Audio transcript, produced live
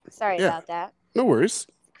Sorry Yeah, about that. no worries.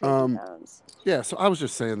 Creaky Um, phones. yeah, so I was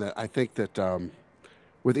just saying that I think that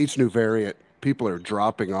with each new variant, people are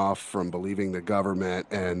dropping off from believing the government,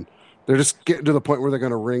 and they're just getting to the point where they're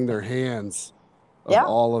going to wring their hands of Yeah,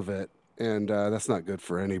 all of it, and that's not good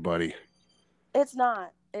for anybody. it's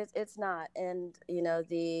not. It's not. And,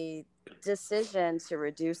 the decision to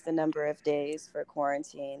reduce the number of days for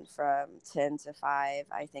quarantine from 10 to 5,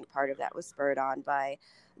 I think part of that was spurred on by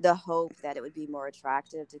the hope that it would be more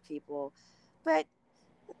attractive to people. But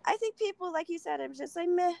I think people, like you said, it was just like,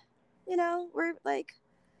 meh, we're like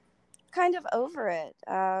kind of over it.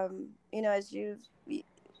 As you've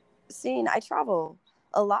seen, I travel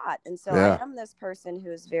a lot. And so I Yeah, am this person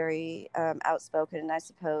who's very outspoken. And I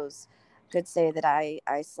suppose could say that I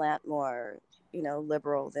slant more,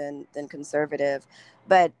 liberal than conservative.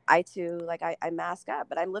 But I too, like, I mask up,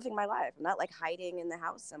 but I'm living my life. I'm not like hiding in the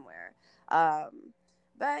house somewhere.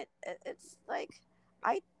 But it's like,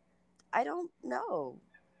 I I don't know.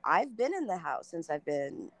 I've been in the house since I've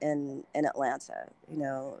been in Atlanta,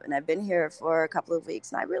 and I've been here for a couple of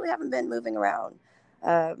weeks, and I really haven't been moving around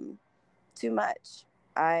um, too much.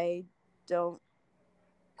 I don't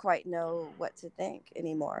quite know what to think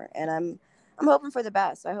anymore, and I'm hoping for the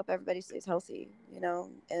best. I hope everybody stays healthy,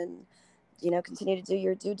 and continue to do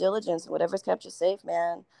your due diligence. Whatever's kept you safe,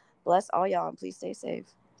 man. Bless all y'all, and please stay safe.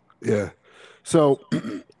 yeah. So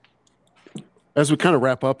as we kind of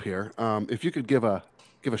wrap up here, if you could give a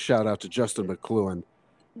shout out to Justin McLuhan,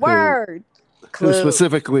 who Word, who clue.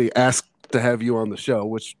 specifically asked to have you on the show,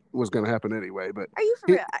 which was going to happen anyway. But Are you for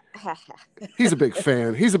he real? he's a big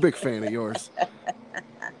fan. He's a big fan of yours.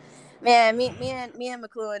 Man, me and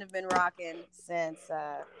McLuhan have been rocking since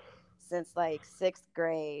like sixth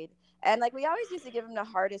grade, and like we always used to give him the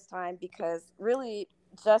hardest time because really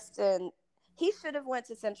Justin, he should have went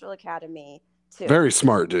to Central Academy too. Very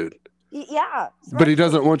smart dude, Yeah, but smart he kid.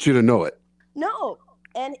 doesn't want you to know it. No,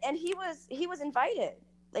 and he was invited.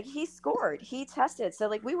 Like he scored, he tested. So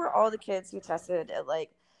like we were all the kids who tested at like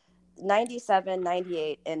 97,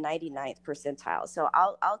 98, and 99th percentile. So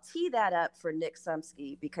I'll tee that up for Nick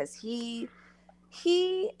Sumsky because he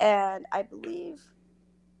and I believe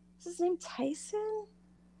is his name Tyson.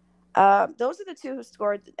 Those are the two who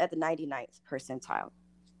scored at the 99th percentile.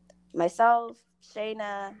 Myself,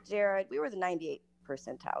 Shayna, Jared, we were the 98th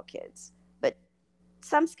percentile kids. But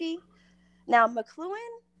Sumsky, now McLuhan,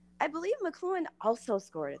 I believe McLuhan also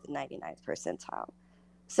scored at the 99th percentile.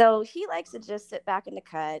 So he likes to just sit back in the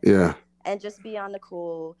cut Yeah. and just be on the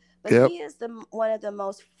cool. But Yep. he is the one of the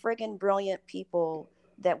most friggin' brilliant people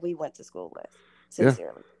that we went to school with. Yeah.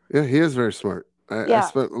 Sincerely. Yeah. He is very smart. I Yeah,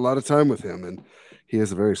 spent a lot of time with him, and he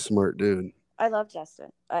is a very smart dude. I love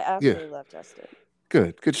Justin. I Yeah. absolutely love Justin.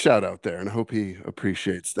 Good. Good shout out there, and I hope he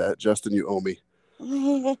appreciates that. Justin, you owe me.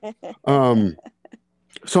 Um,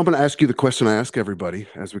 so I'm going to ask you the question I ask everybody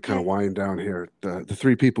as we kind of Okay. wind down here. The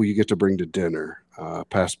three people you get to bring to dinner,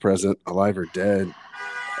 past, present, alive or dead,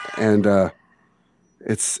 and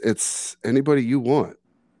it's anybody you want.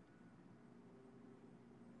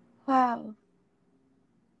 Wow.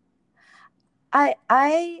 I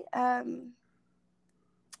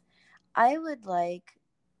I would like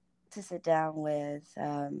to sit down with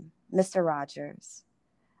Mr. Rogers.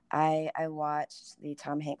 I watched the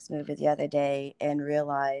Tom Hanks movie the other day and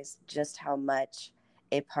realized just how much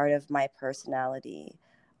a part of my personality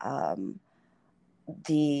um,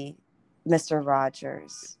 the Mr.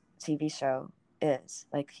 Rogers TV show is.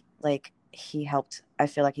 Like he helped. I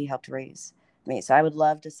feel like he helped raise me. So I would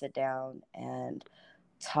love to sit down and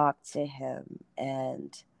talk to him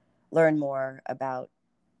and learn more about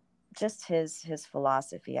just his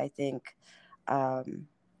philosophy. I think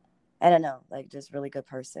I don't know, like just really good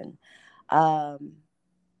person. Um,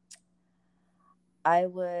 I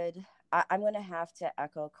would. I'm going to have to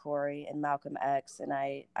echo Corey and Malcolm X, and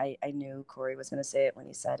I knew Corey was going to say it when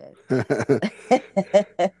he said it.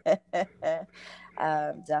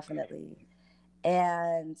 Definitely.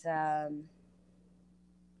 And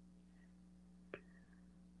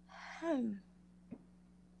hmm,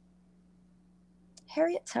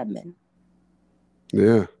 Harriet Tubman.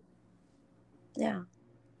 Yeah. Yeah,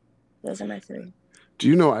 those are my three. Do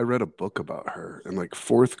you know I read a book about her in like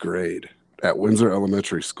fourth grade at Windsor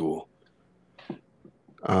Elementary School?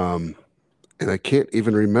 Um, and I can't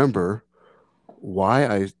even remember why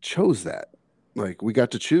I chose that. Like we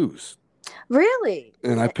got to choose, Really?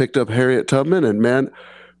 and I picked up Harriet Tubman, and man,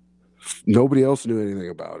 nobody else knew anything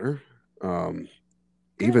about her. Um,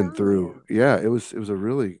 Good even on through, you. yeah, it was a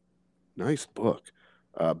really nice book.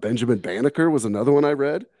 Benjamin Banneker was another one I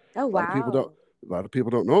read. Oh A lot of people don't wow. a lot of people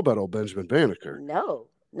don't know about old Benjamin Banneker. No.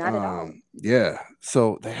 Not at all. Yeah.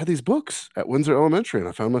 So they had these books at Windsor Elementary, and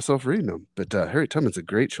I found myself reading them. But Harriet Tubman's a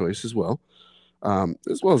great choice as well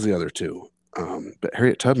as the other two. But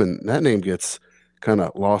Harriet Tubman, that name gets kind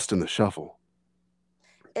of lost in the shuffle.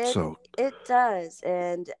 It So it does,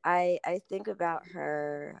 and I think about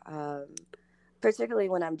her, particularly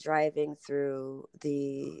when I'm driving through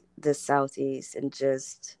the southeast, and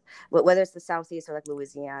just whether it's the southeast or like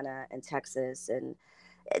Louisiana and Texas, and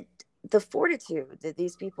it, the fortitude that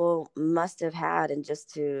these people must have had, and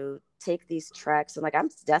just to take these treks. And like, I'm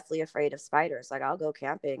deathly afraid of spiders. Like, I'll go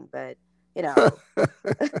camping, but you know.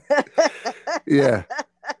 yeah,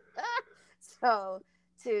 So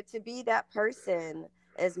to be that person,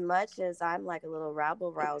 as much as I'm like a little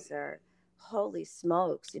rabble rouser, holy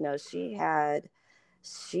smokes, she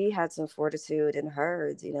had some fortitude in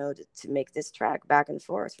her, to make this trek back and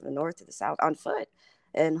forth from the north to the south on foot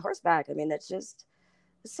and horseback. I mean, that's just,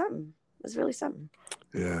 it's something. It's really something.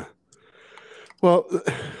 yeah. Well,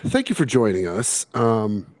 thank you for joining us.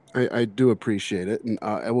 I do appreciate it, and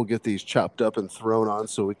I will get these chopped up and thrown on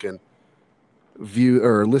so we can view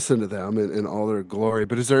or listen to them in all their glory.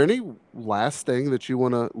 But is there any last thing that you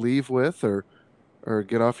want to leave with, or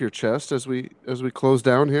get off your chest as we close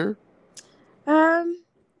down here? Um,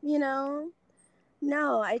 you know,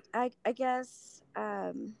 no, I guess,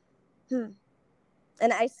 hmm.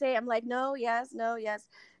 And I say, I'm like, no, yes, no, yes.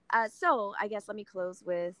 So I guess let me close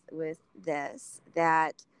with this,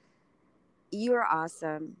 that you are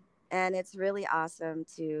awesome, and it's really awesome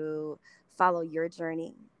to follow your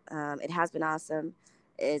journey. It has been awesome.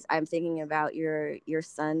 Is I'm thinking about your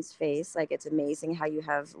son's face. Like, it's amazing how you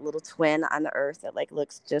have a little twin on the earth that like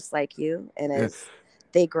looks just like you, and Yeah, as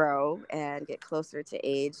they grow and get closer to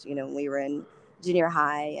age, when we were in junior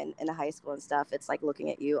high and in high school and stuff, it's like looking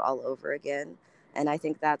at you all over again, and I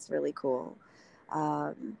think that's really cool.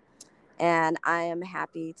 Um, and I am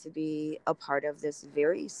happy to be a part of this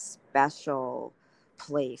very special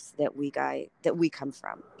place that we come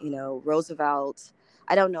from. Roosevelt.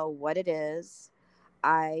 I don't know what it is.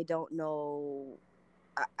 I don't know.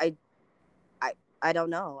 I I I don't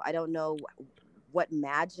know. I don't know what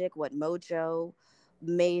magic, what mojo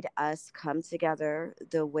made us come together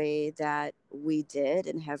the way that we did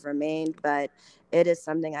and have remained, but it is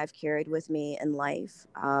something I've carried with me in life.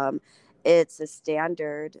 It's a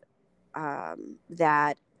standard,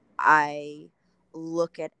 that I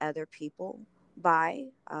look at other people by,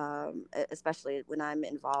 especially when I'm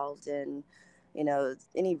involved in,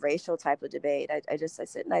 any racial type of debate. I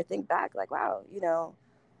sit and I think back, like, wow,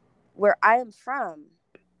 where I am from,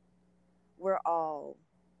 we're all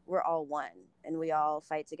we're all one, and we all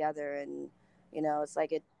fight together, and it's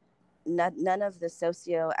like none of the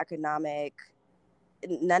socioeconomic,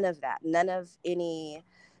 none of that, none of any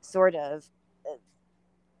sort of,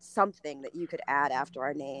 something that you could add after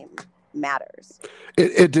our name matters.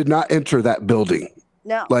 it did not enter that building.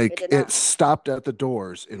 No, it Like did it not. stopped at the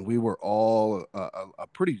doors, and we were all a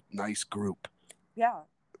pretty nice group. Yeah,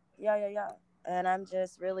 yeah, yeah, yeah. And I'm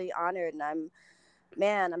just really honored, and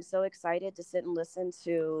man, I'm so excited to sit and listen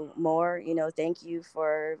to more. Thank you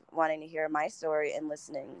for wanting to hear my story and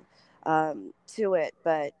listening, to it.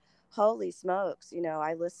 But holy smokes,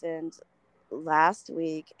 I listened last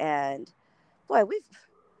week, and boy,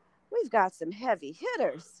 we've got some heavy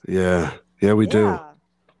hitters. Yeah, yeah, we do. Yeah,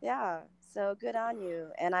 yeah. So good on you,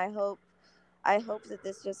 and I hope that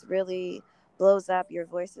this just really blows up your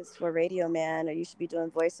voices for radio, man. Or you should be doing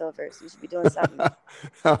voiceovers. You should be doing something.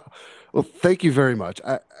 Well, thank you very much.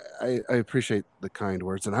 I appreciate the kind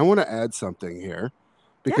words, and I want to add something here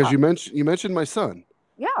because Yeah, you mentioned my son,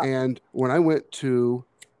 yeah. and when I went to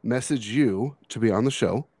message you to be on the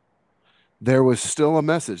show, there was still a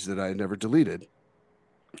message that I had never deleted,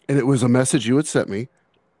 and it was a message you had sent me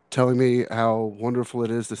telling me how wonderful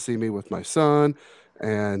it is to see me with my son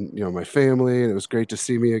and my family, and it was great to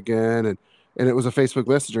see me again, and it was a Facebook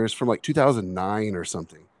Messenger. It's from like 2009 or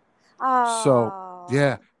something. So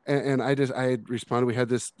yeah, Oh, and I had responded. We had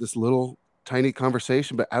this little tiny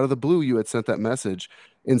conversation, but out of the blue, you had sent that message,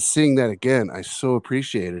 and seeing that again, I so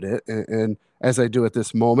appreciated it, and as I do at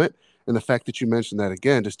this moment, and the fact that you mentioned that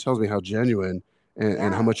again just tells me how genuine and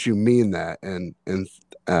how yeah. much you mean that, and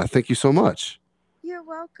thank you so much. You're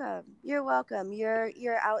welcome. You're welcome. You're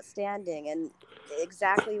outstanding, and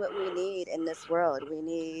exactly what we need in this world. We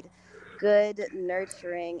need good,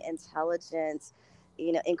 nurturing, intelligent,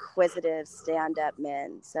 inquisitive, stand-up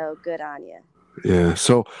men. So good on you. Yeah.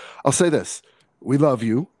 So I'll say this: we love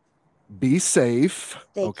you. Be safe.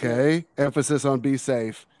 Thank you. Okay. Emphasis on be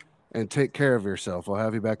safe, and take care of yourself. I'll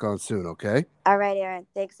have you back on soon. Okay. All right, Aaron.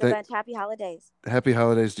 Thanks so Th- much. Happy holidays. Happy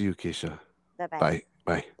holidays to you, Keisha. Bye bye. Bye.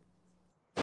 Bye.